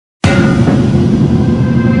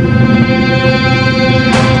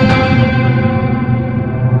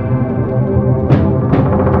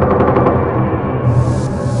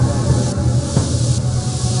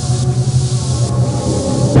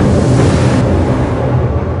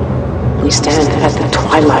We stand at the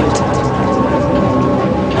twilight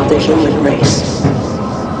of the human race.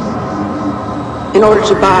 In order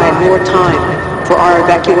to buy more time for our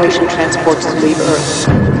evacuation transports to leave Earth,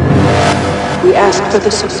 we ask for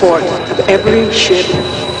the support of every ship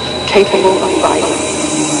capable of fighting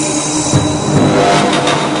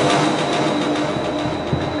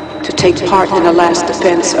to take part in the last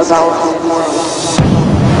defense of our home world.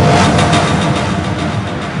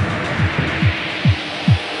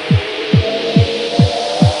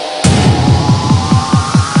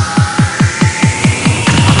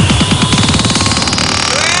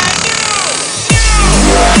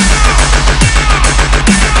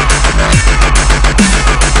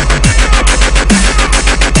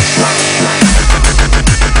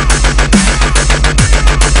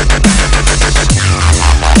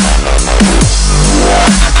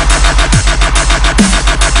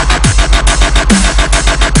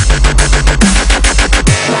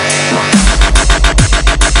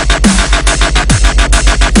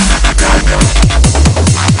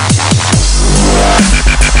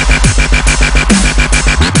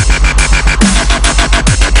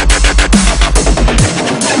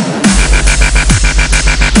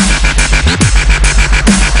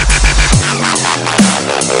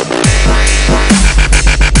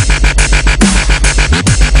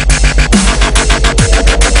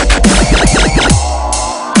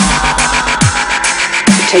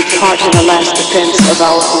 Take part in the last defense of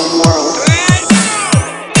our home world.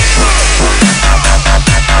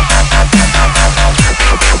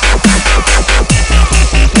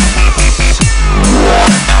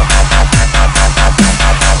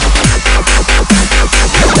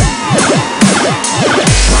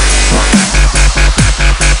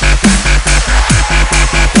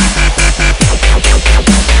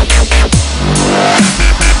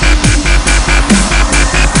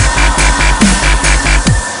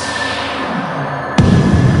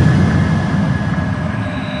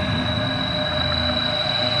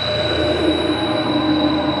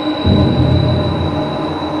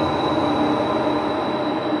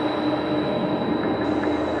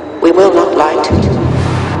 We will not lie to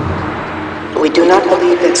you. We do not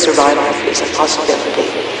believe that survival is a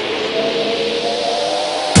possibility.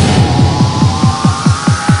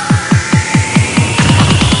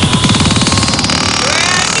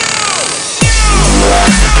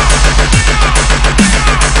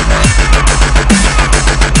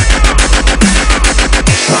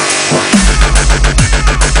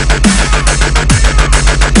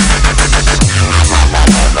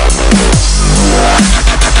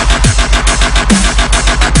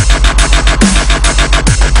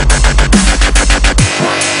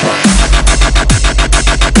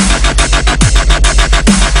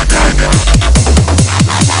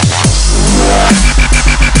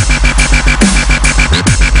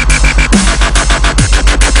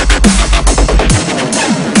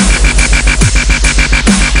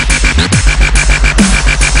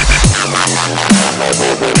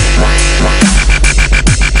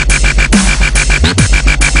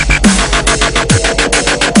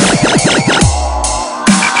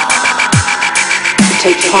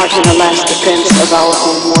 Take part in the last defense of our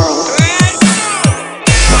home world.